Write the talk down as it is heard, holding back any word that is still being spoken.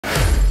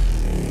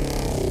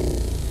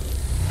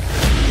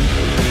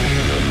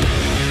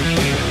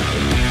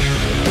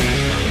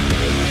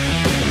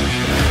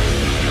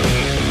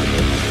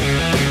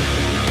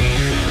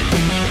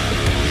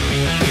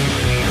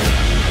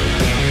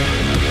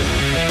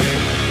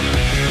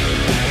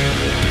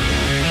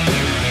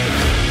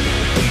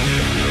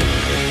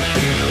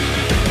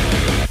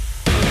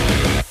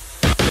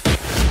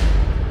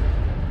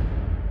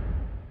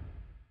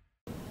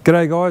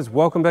G'day guys,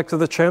 welcome back to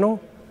the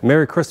channel.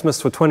 Merry Christmas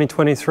for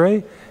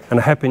 2023 and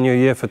a Happy New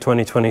Year for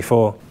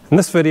 2024. In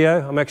this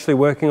video I'm actually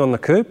working on the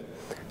Coupe,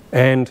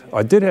 and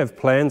I did have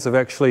plans of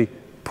actually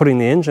putting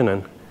the engine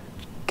in,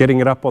 getting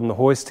it up on the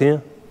hoist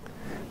here,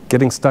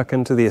 getting stuck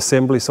into the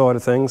assembly side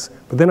of things,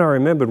 but then I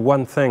remembered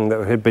one thing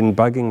that had been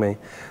bugging me,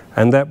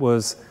 and that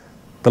was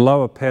the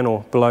lower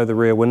panel below the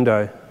rear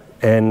window,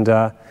 and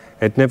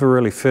it never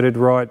really fitted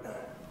right,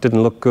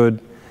 didn't look good,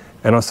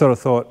 and I sort of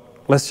thought,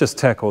 let's just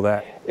tackle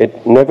that.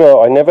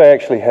 I never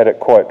actually had it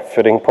quite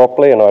fitting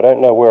properly, and I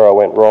don't know where I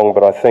went wrong,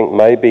 but I think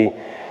maybe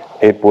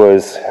it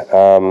was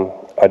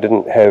I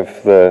didn't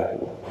have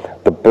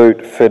the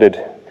boot fitted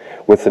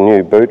with the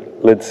new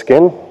boot lid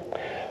skin,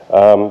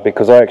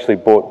 because I actually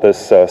bought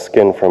this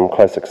skin from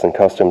Classics and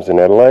Customs in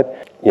Adelaide.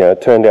 Yeah,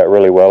 it turned out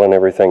really well and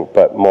everything,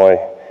 but my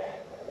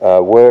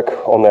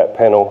work on that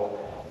panel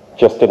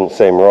just didn't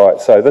seem right.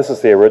 So this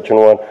is the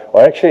original one.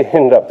 I actually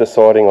ended up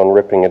deciding on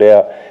ripping it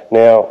out.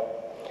 Now,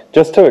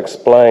 just to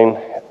explain,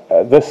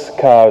 this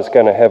car is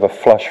going to have a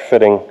flush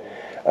fitting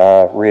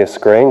rear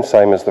screen,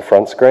 same as the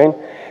front screen,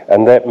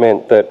 and that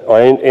meant that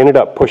I ended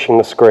up pushing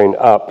the screen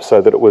up so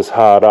that it was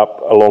hard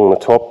up along the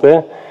top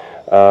there,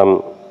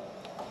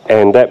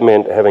 and that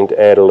meant having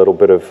to add a little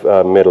bit of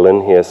metal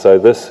in here. So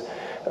this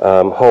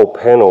whole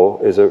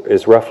panel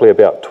is roughly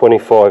about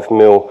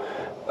 25mm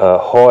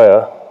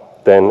higher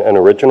than an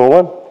original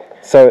one.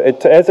 So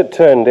as it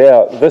turned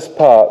out, this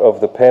part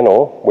of the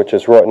panel, which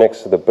is right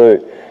next to the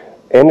boot,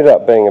 ended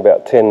up being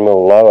about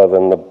 10mm lower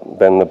than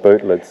the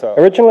boot lid. So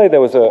originally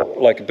there was a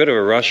bit of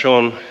a rush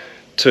on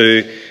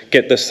to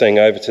get this thing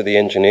over to the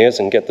engineers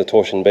and get the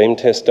torsion beam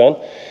test done.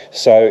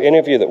 So any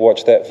of you that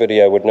watched that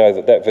video would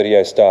know that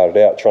video started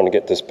out trying to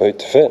get this boot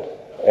to fit,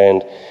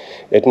 and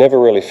it never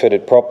really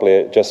fitted properly.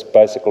 It just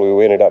basically,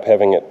 we ended up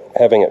having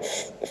it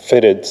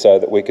fitted so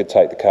that we could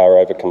take the car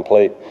over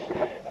complete.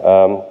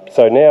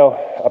 So now,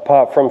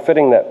 apart from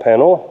fitting that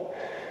panel,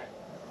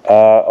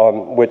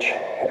 which,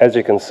 as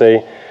you can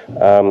see,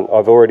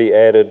 I've already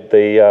added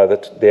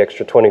the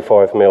extra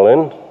 25mm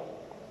in,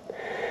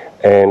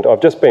 and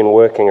I've just been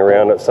working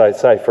around it. So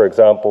say for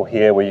example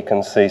here where you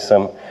can see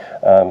some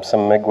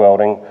MIG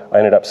welding, I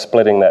ended up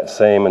splitting that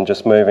seam and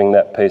just moving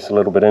that piece a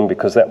little bit in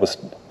because that was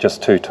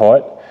just too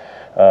tight.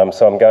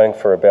 So I'm going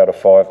for about a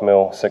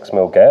 5mm,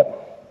 6mm gap,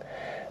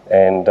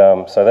 and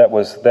so that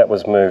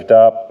was moved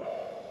up.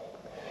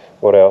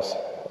 What else?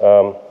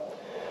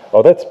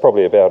 Oh, that's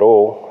probably about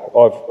all.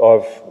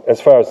 I've as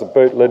far as the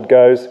boot lid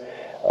goes,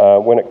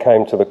 when it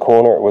came to the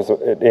corner,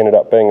 it ended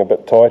up being a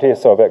bit tight here,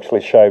 so I've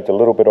actually shaved a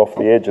little bit off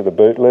the edge of the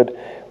boot lid.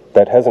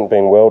 That hasn't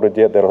been welded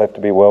yet. That'll have to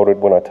be welded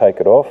when I take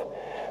it off.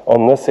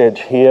 On this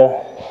edge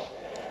here,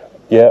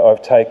 yeah,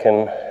 I've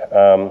taken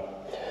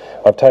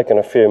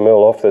a few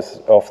mil off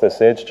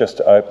this edge just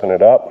to open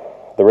it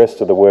up. The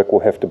rest of the work will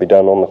have to be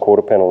done on the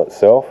quarter panel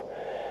itself.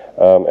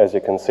 As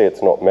you can see,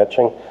 it's not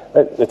matching.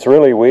 It's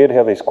really weird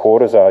how these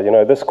quarters are. You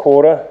know, this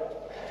quarter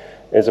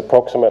is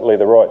approximately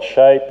the right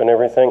shape and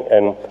everything,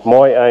 and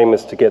my aim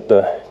is to get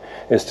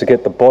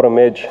the bottom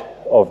edge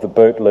of the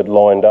boot lid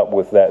lined up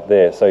with that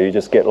there, so you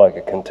just get like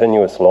a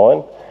continuous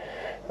line,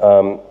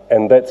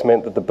 and that's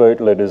meant that the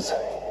boot lid is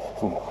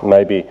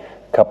maybe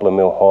a couple of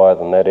mil higher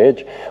than that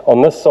edge.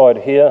 On this side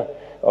here,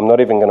 I'm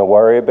not even going to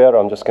worry about it.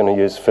 I'm just going to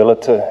use filler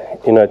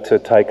to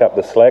take up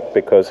the slack,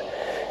 because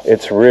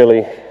it's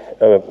really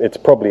it's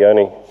probably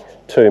only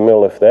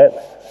 2mm if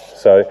that.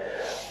 So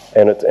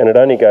and it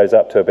only goes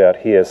up to about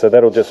here, so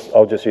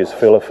I'll just use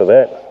filler for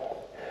that.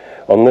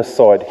 On this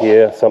side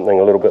here, something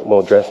a little bit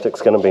more drastic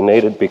is going to be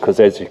needed, because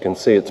as you can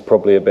see, it's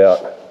probably about,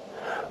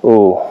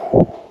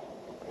 what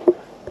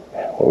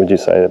would you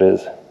say it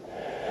is?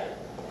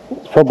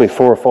 It's probably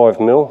 4 or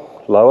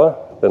 5mm lower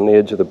than the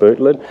edge of the boot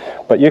lid.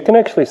 But you can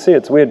actually see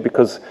it's weird,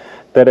 because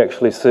that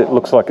actually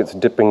looks like it's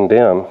dipping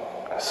down.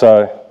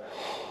 So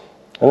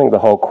I think the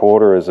whole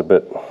quarter is a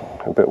bit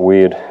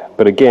weird.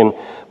 But again,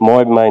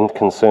 my main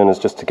concern is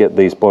just to get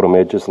these bottom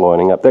edges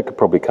lining up. That could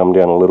probably come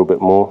down a little bit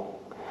more.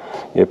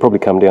 Yeah, probably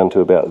come down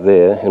to about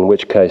there, in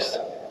which case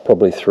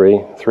probably 3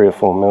 or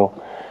 4mm.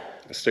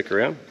 Stick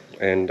around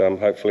and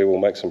hopefully we'll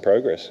make some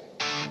progress.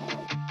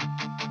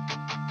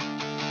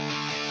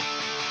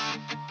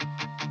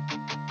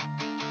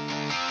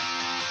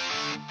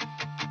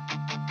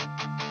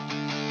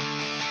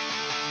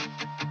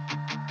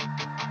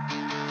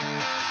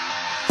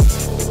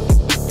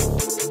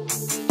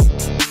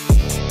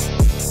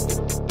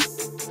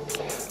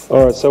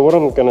 Alright, so what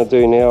I'm going to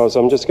do now is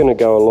I'm just going to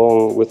go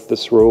along with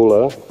this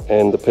ruler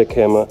and the pick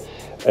hammer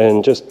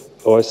and just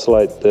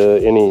isolate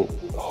any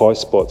high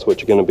spots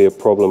which are going to be a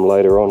problem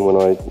later on when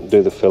I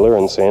do the filler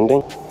and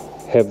sanding.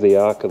 Have the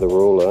arc of the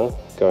ruler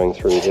going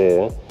through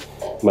there,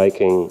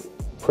 making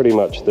pretty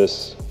much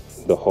this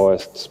the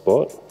highest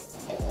spot.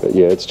 But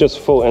yeah, it's just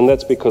full, and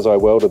that's because I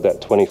welded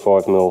that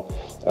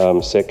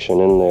 25mm section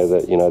in there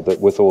that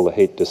with all the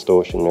heat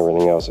distortion and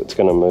everything else, it's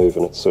going to move,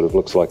 and it sort of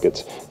looks like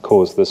it's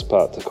caused this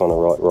part to kind of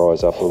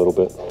rise up a little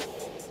bit.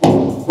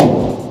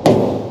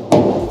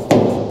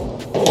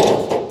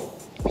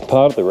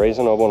 Part of the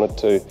reason I wanted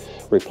to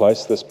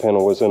replace this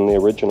panel was in the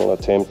original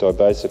attempt I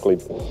basically,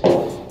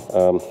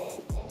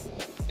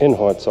 in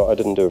hindsight, I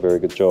didn't do a very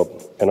good job,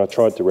 and I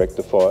tried to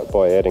rectify it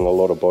by adding a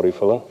lot of body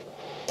filler,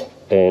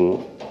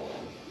 and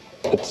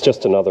it's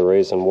just another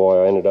reason why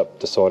I ended up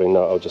deciding,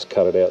 no, I'll just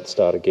cut it out and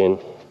start again.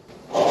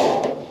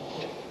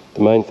 The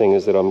main thing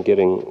is that I'm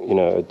getting, you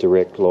know, a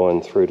direct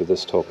line through to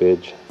this top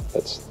edge.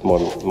 That's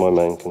my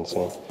main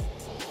concern.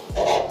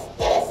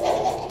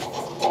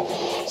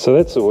 So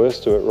that's the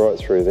worst of it right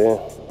through there.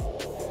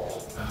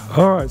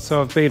 Alright, so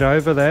I've been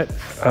over that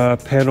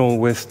panel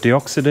with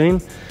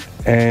Dioxidine,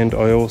 and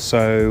I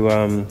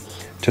also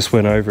just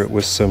went over it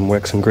with some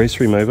wax and grease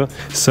remover.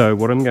 So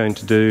what I'm going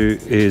to do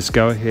is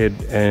go ahead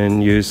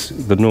and use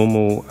the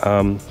normal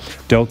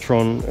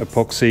Deltron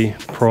epoxy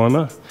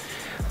primer,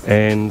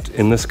 and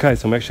in this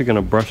case I'm actually going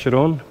to brush it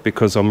on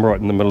because I'm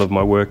right in the middle of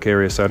my work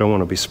area, so I don't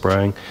want to be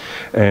spraying,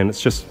 and it's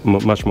just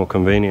much more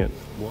convenient.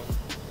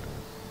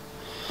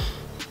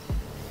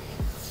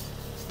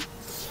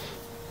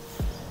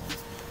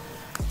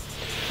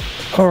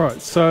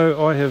 Alright,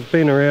 so I have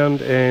been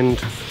around and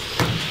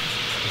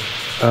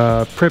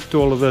prepped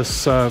all of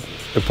this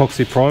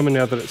epoxy primer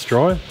now that it's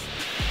dry,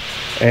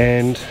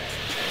 and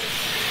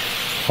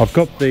I've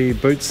got the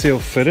boot seal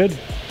fitted.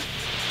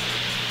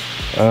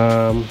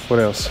 What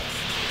else?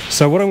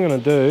 So what I'm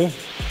going to do,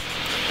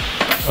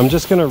 I'm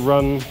just going to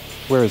run,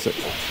 where is it?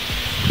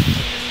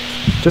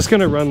 Just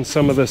going to run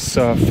some of this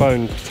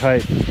foam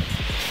tape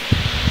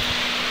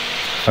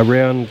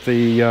around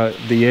the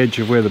edge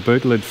of where the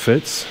boot lid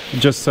fits,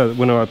 just so that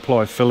when I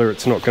apply filler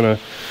it's not going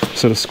to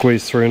sort of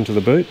squeeze through into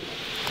the boot.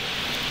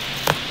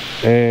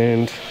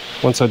 And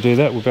once I do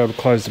that, we'll be able to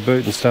close the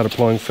boot and start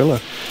applying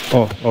filler.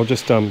 Oh, I'll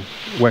just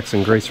wax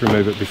and grease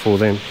remove it before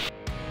then.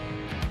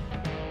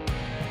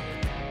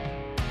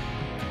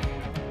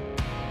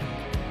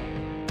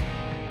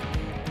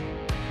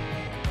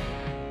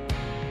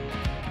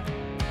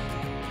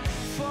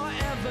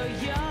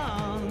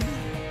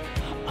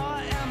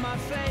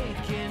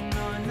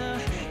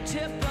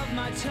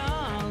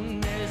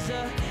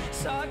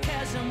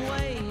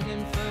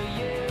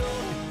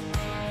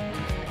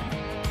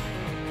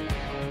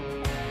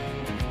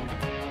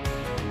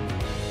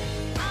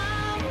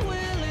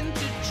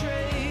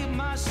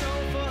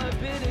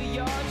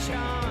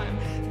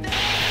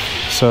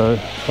 So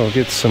I'll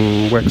get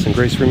some wax and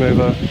grease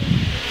remover,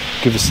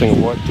 give this thing a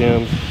wipe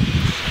down,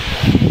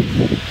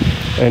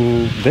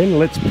 and then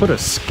let's put a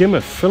skim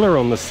of filler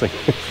on this thing.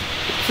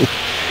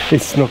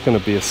 It's not going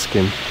to be a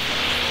skim.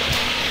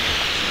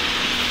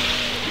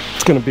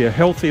 It's going to be a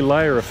healthy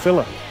layer of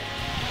filler.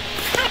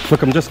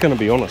 Look, I'm just going to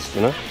be honest,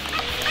 you know.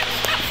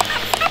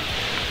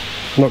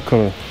 I'm not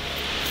going to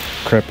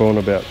crap on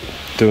about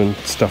doing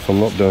stuff I'm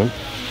not doing.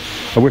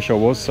 I wish I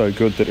was so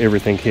good that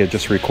everything here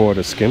just required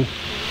a skim.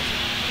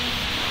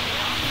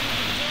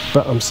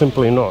 But I'm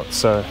simply not,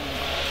 so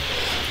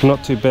I'm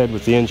not too bad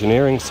with the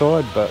engineering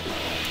side, but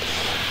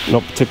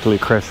not particularly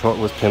crash hot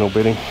with panel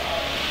bedding.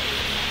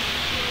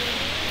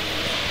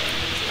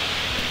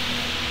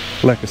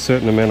 Lack a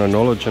certain amount of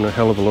knowledge and a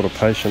hell of a lot of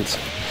patience.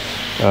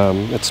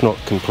 It's not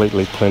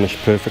completely plenished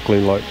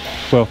perfectly like,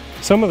 well,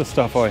 some of the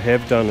stuff I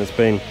have done has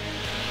been,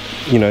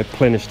 you know,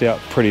 plenished out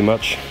pretty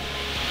much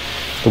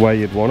the way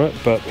you'd want it,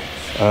 but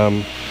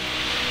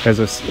as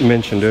I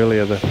mentioned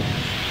earlier, the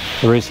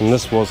reason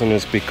this wasn't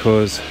is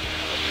because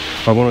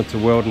I wanted to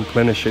weld and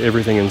plenish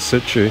everything in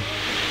situ,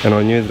 and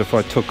I knew that if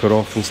I took it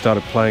off and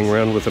started playing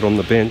around with it on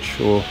the bench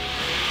or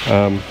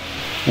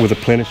with a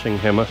plenishing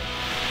hammer,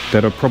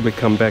 that I'd probably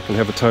come back and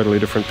have a totally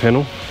different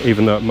panel.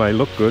 Even though it may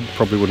look good,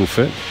 probably wouldn't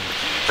fit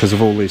because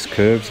of all these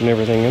curves and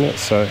everything in it.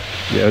 So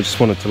yeah, I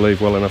just wanted to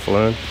leave well enough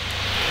alone.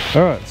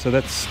 Alright, so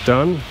that's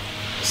done.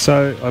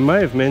 So I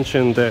may have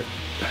mentioned that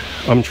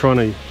I'm trying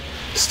to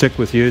stick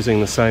with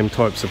using the same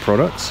types of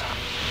products,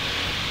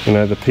 you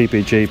know, the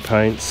PPG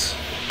paints,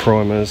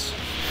 primers,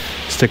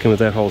 sticking with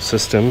that whole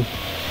system.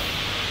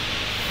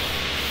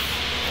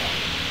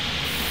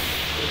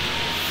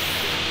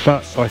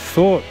 But I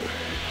thought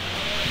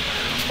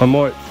I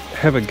might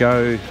have a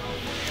go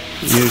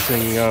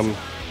using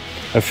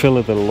a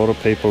filler that a lot of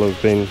people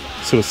have been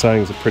sort of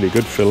saying is a pretty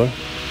good filler,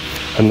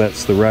 and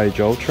that's the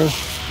Rage Ultra.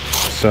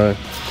 So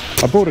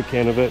I bought a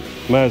can of it,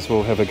 may as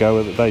well have a go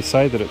with it. They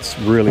say that it's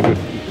really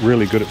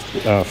good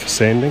for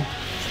sanding.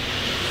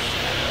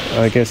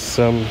 I guess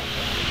I'm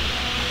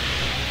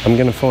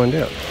going to find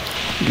out.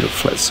 Get a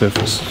flat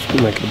surface,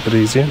 make it a bit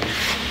easier.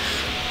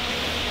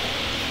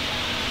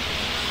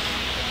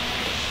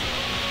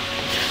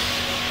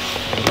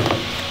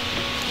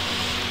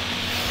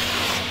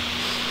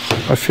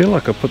 I feel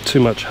like I put too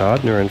much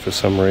hardener in for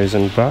some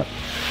reason, but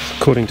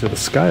according to the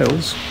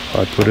scales,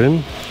 I put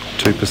in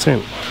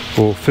 2%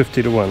 or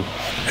 50 to 1.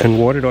 And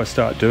why did I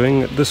start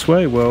doing it this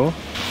way? Well,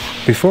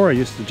 before I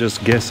used to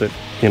just guess it,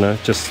 you know,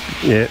 just,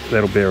 yeah,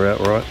 that'll bear out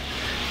right.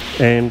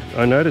 And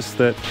I noticed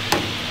that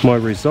my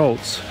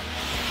results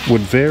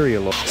would vary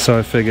a lot. So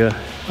I figure,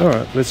 all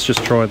right, let's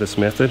just try this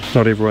method.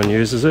 Not everyone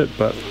uses it,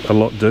 but a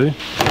lot do.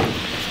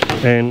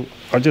 And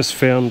I just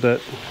found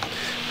that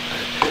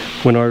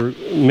when I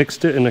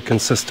mixed it in a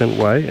consistent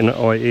way, and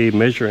i.e.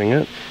 measuring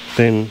it,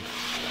 then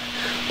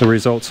the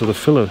results of the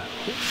filler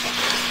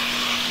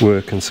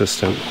were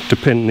consistent.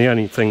 The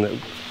only thing that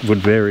would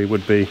vary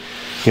would be,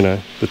 you know,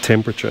 the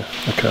temperature.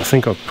 Okay, I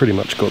think I've pretty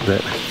much got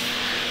that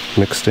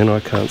mixed in. I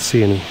can't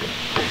see any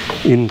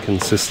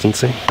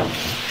inconsistency.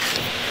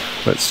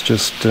 Let's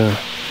just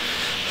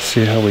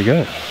see how we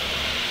go.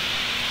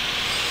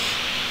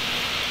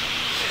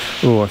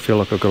 Oh, I feel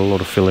like I've got a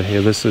lot of filler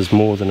here. This is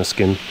more than a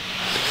skin,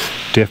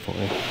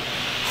 definitely.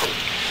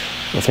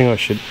 I think I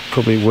should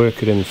probably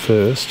work it in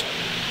first.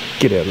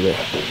 Get out of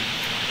there.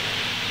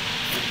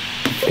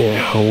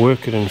 Yeah, I'll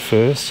work it in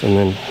first and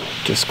then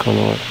just kind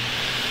of like,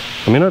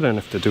 I mean, I don't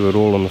have to do it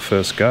all on the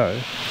first go.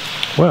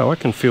 Wow, I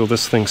can feel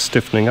this thing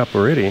stiffening up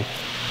already.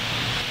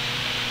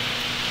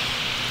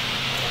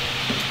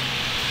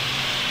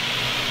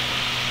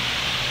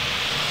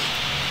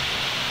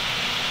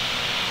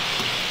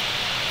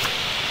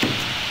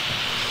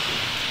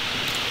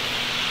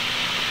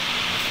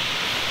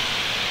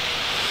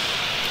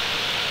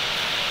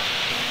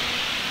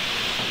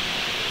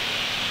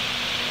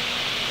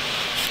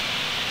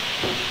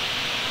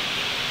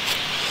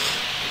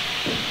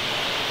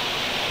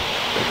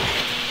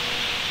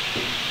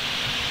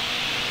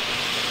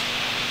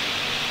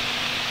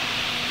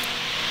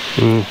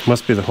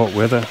 Must be the hot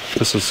weather.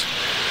 This is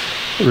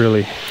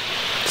really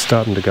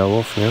starting to go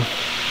off now.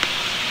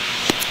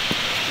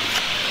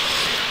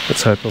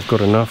 Let's hope I've got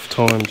enough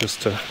time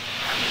just to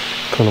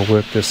kind of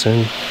work this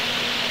in.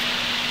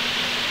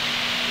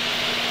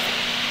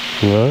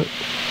 No,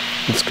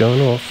 it's going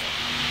off.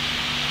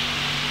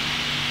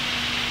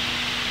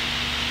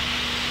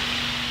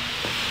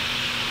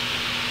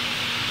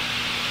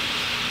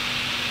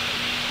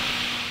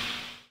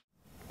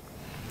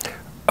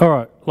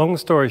 Alright, long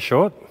story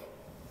short,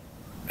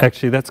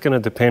 actually that's going to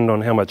depend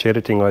on how much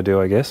editing I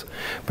do, I guess.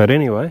 But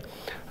anyway,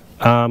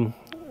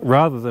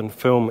 rather than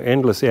film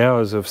endless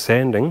hours of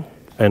sanding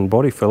and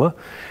body filler,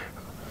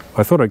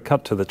 I thought I'd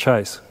cut to the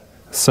chase.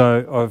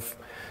 So I've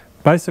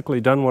basically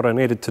done what I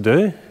needed to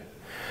do,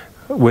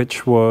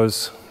 which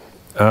was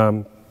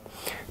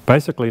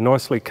basically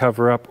nicely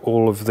cover up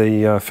all of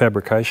the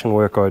fabrication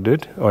work I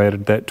did. I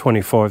added that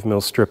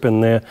 25mm strip in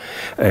there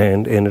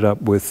and ended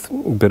up with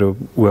a bit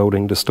of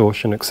welding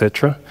distortion,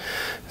 etc.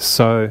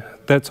 So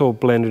that's all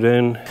blended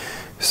in.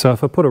 So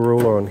if I put a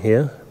ruler on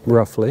here,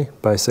 roughly,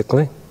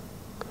 basically,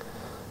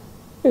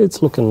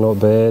 it's looking not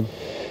bad.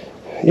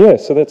 Yeah,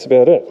 so that's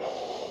about it.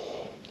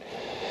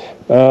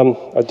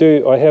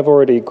 I have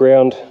already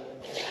ground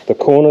the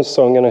corners,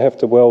 so I'm going to have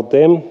to weld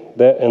them,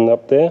 that and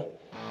up there.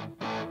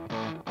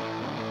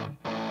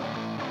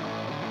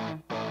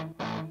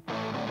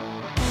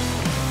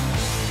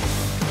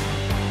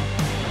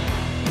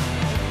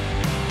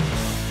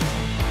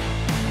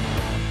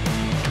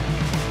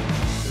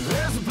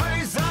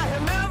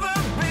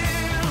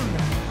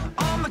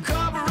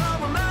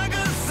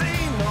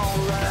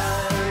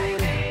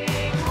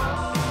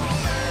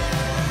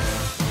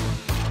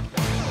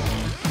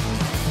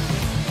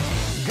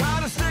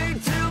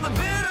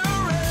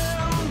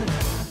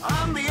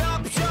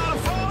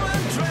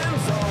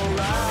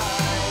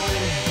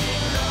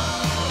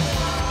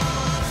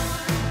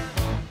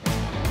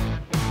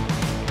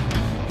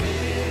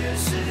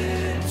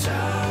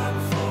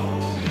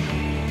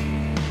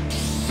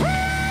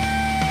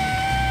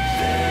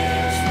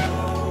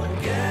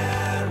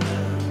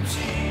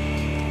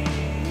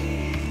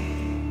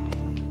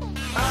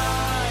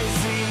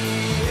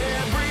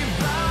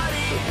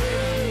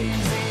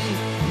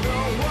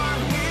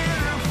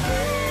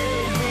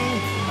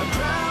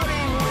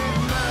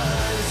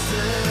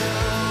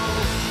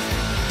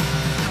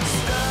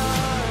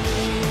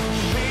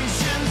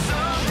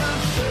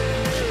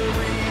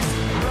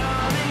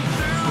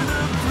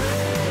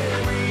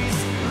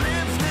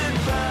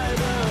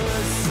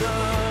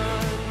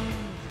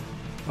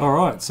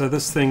 Alright, so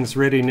this thing's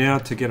ready now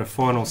to get a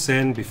final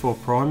sand before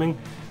priming.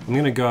 I'm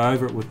going to go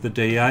over it with the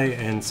DA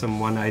and some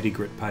 180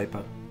 grit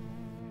paper.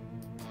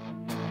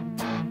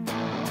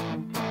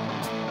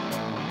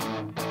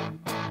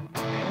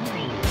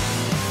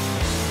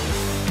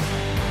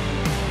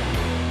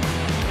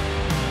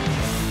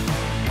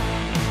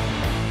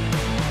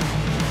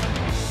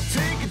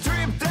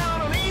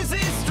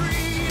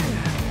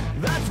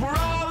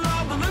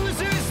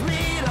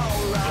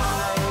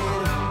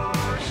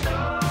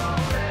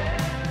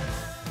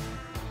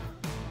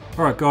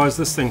 Alright guys,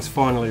 this thing's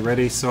finally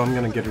ready, so I'm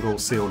going to get it all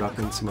sealed up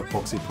in some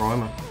epoxy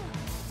primer.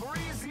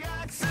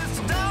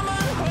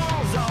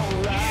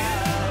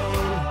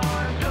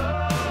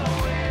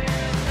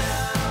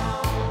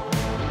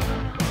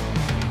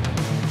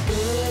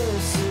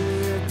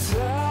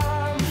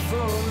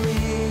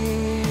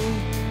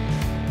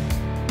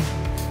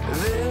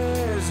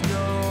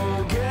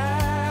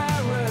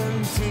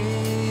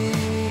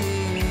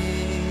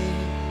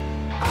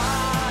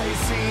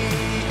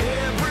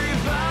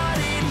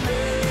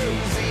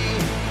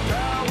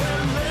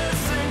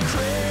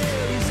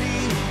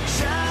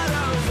 Shine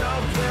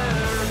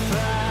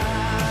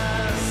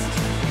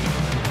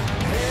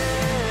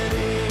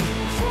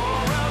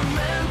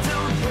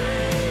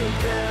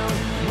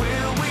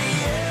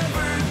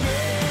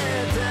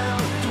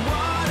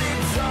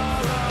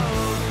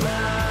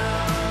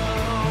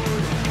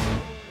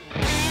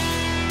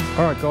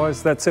Alright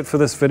guys, that's it for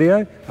this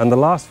video and the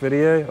last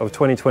video of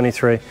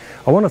 2023.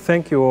 I want to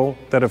thank you all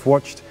that have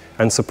watched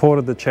and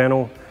supported the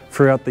channel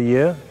throughout the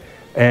year,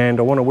 and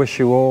I want to wish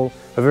you all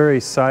a very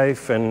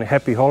safe and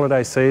happy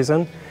holiday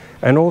season,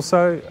 and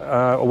also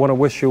I want to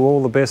wish you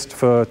all the best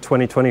for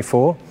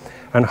 2024,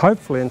 and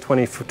hopefully in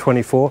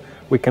 2024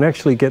 we can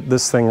actually get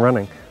this thing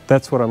running.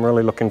 That's what I'm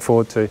really looking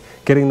forward to,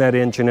 getting that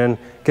engine in,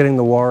 getting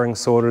the wiring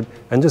sorted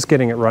and just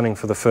getting it running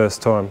for the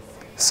first time.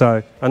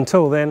 So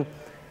until then,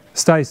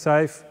 stay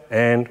safe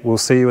and we'll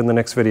see you in the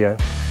next video.